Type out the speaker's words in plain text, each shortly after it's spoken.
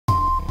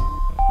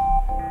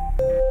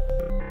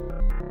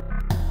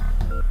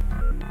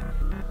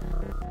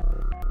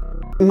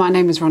My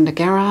name is Rhonda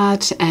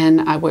Garard and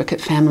I work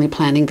at Family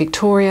Planning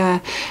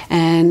Victoria,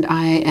 and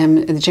I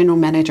am the General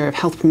Manager of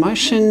Health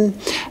Promotion,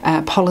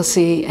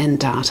 Policy and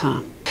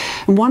Data.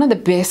 And one of the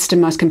best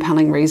and most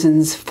compelling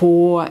reasons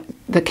for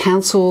the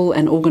council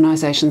and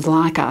organisations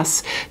like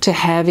us to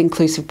have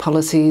inclusive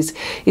policies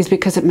is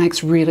because it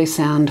makes really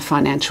sound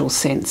financial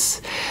sense.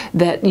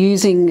 That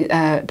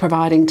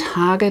providing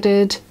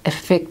targeted,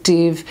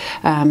 effective,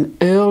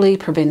 early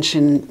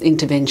prevention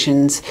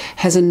interventions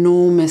has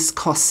enormous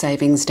cost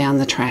savings down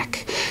the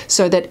track.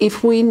 So that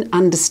if we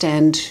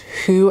understand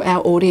who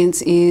our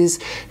audience is,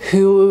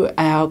 who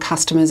our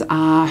customers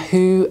are,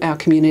 who our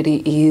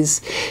community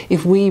is,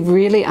 if we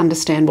really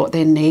understand what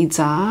their needs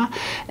are,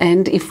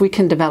 and if we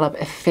can develop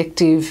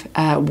effective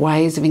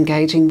ways of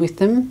engaging with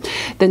them,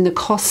 then the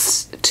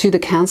costs to the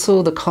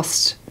council, the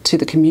costs to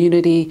the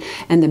community,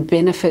 and the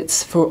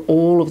benefits for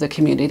all of the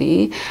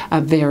community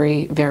are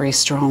very, very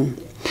strong.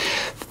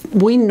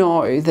 We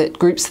know that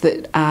groups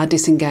that are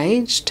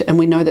disengaged, and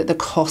we know that the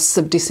costs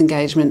of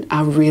disengagement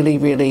are really,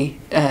 really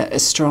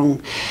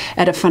strong.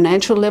 At a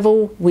financial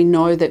level, we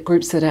know that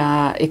groups that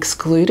are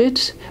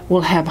excluded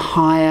will have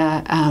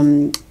higher,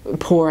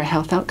 poorer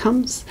health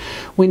outcomes.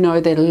 We know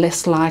they're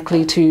less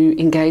likely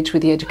to engage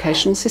with the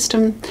educational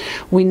system.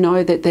 We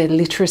know that their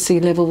literacy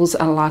levels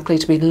are likely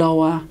to be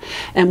lower,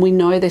 and we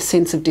know their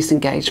sense of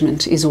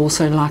disengagement is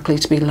also likely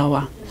to be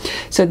lower.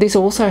 So this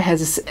also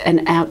has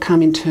an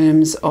outcome in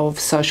terms of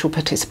social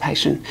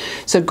participation.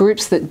 So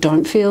groups that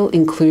don't feel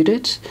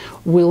included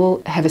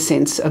will have a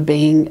sense of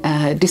being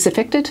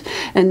disaffected,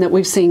 and that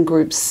we've seen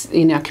groups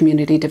in our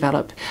community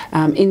develop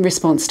in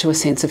response to a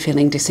sense of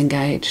feeling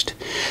disengaged.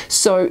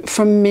 So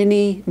for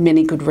many,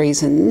 many good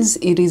reasons,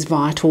 it is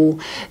vital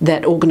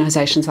that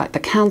organisations like the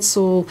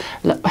council,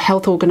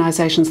 health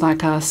organisations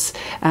like us,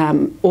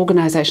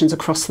 organisations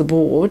across the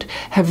board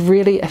have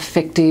really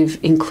effective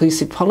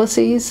inclusive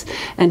policies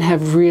and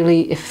have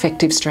really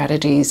effective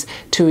strategies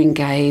to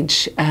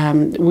engage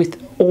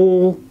with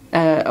all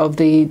of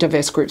the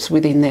diverse groups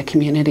within their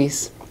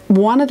communities.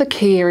 One of the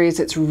key areas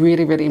that's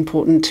really, really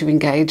important to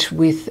engage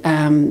with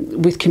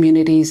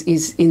communities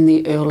is in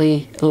the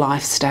early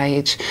life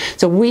stage.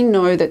 So we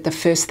know that the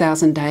first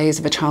 1,000 days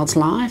of a child's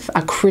life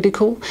are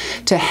critical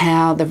to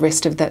how the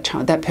rest of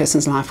that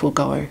person's life will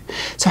go.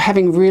 So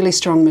having really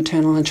strong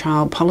maternal and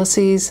child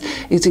policies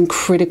is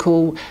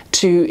critical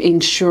to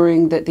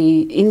ensuring that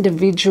the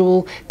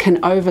individual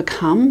can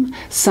overcome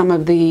some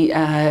of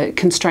the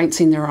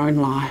constraints in their own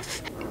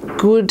life.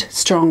 Good,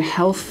 strong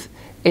health,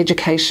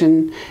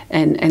 education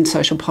and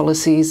social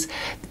policies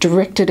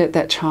directed at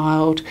that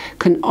child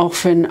can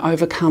often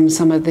overcome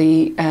some of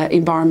the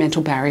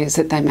environmental barriers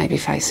that they may be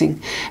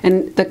facing.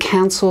 And the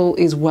council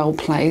is well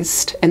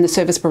placed, and the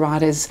service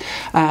providers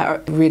are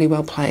really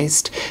well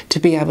placed to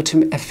be able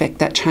to affect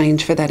that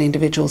change for that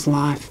individual's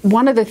life.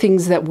 One of the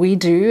things that we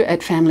do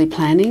at Family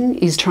Planning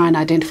is try and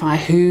identify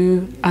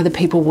who are the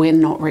people we're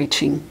not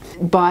reaching.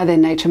 By their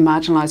nature,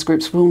 marginalised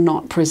groups will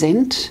not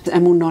present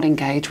and will not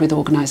engage with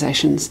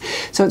organisations.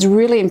 So it's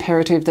really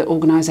imperative that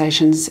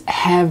organisations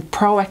have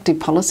proactive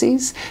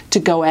policies to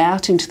go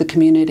out into the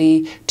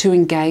community, to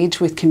engage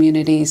with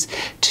communities,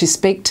 to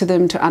speak to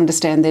them, to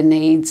understand their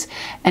needs,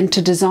 and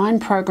to design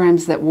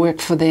programs that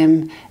work for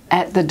them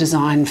at the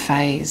design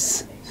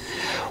phase.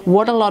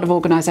 What a lot of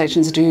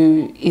organisations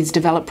do is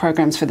develop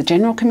programs for the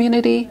general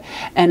community,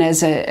 and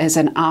as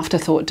an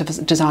afterthought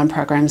design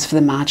programs for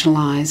the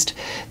marginalised.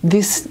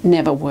 This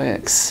never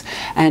works,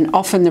 and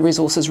often the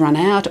resources run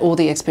out or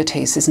the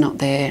expertise is not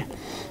there.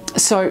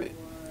 So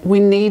we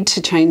need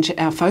to change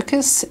our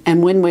focus,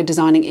 and when we're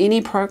designing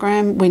any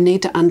program, we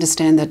need to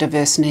understand the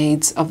diverse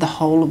needs of the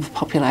whole of the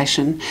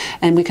population,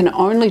 and we can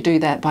only do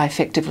that by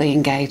effectively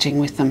engaging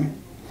with them.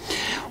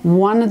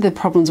 One of the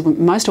problems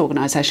most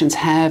organisations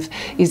have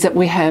is that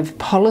we have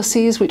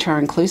policies which are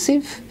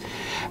inclusive,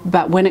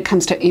 but when it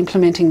comes to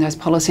implementing those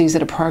policies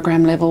at a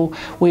program level,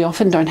 we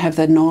often don't have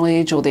the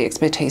knowledge or the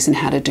expertise in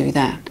how to do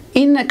that.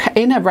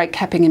 In a rate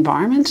capping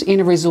environment, in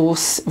a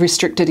resource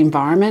restricted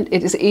environment,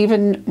 it is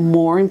even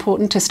more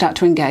important to start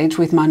to engage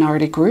with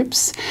minority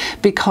groups,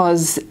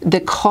 because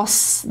the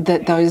costs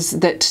that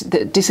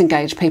that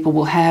disengaged people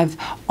will have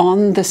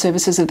on the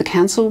services of the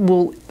council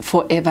will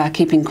forever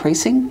keep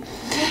increasing,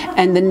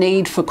 and the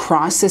need for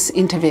crisis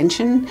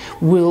intervention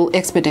will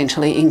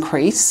exponentially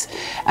increase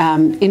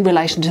in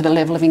relation to the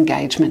level of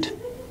engagement.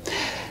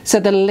 So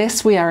the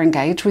less we are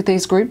engaged with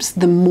these groups,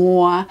 the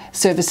more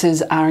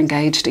services are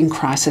engaged in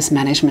crisis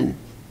management.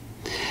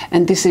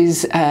 And this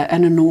is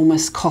an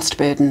enormous cost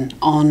burden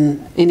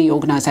on any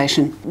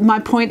organisation. My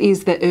point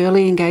is that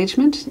early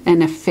engagement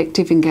and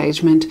effective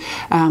engagement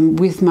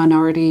with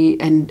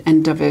minority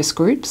and diverse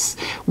groups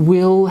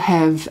will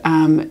have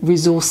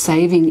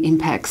resource-saving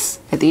impacts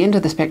at the end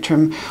of the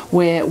spectrum,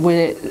 where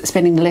we're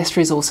spending less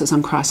resources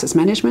on crisis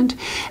management,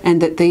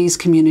 and that these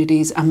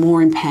communities are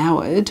more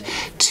empowered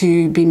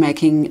to be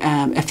making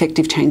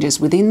effective changes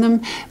within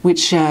them,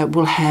 which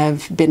will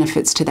have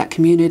benefits to that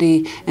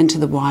community and to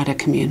the wider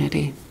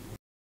community.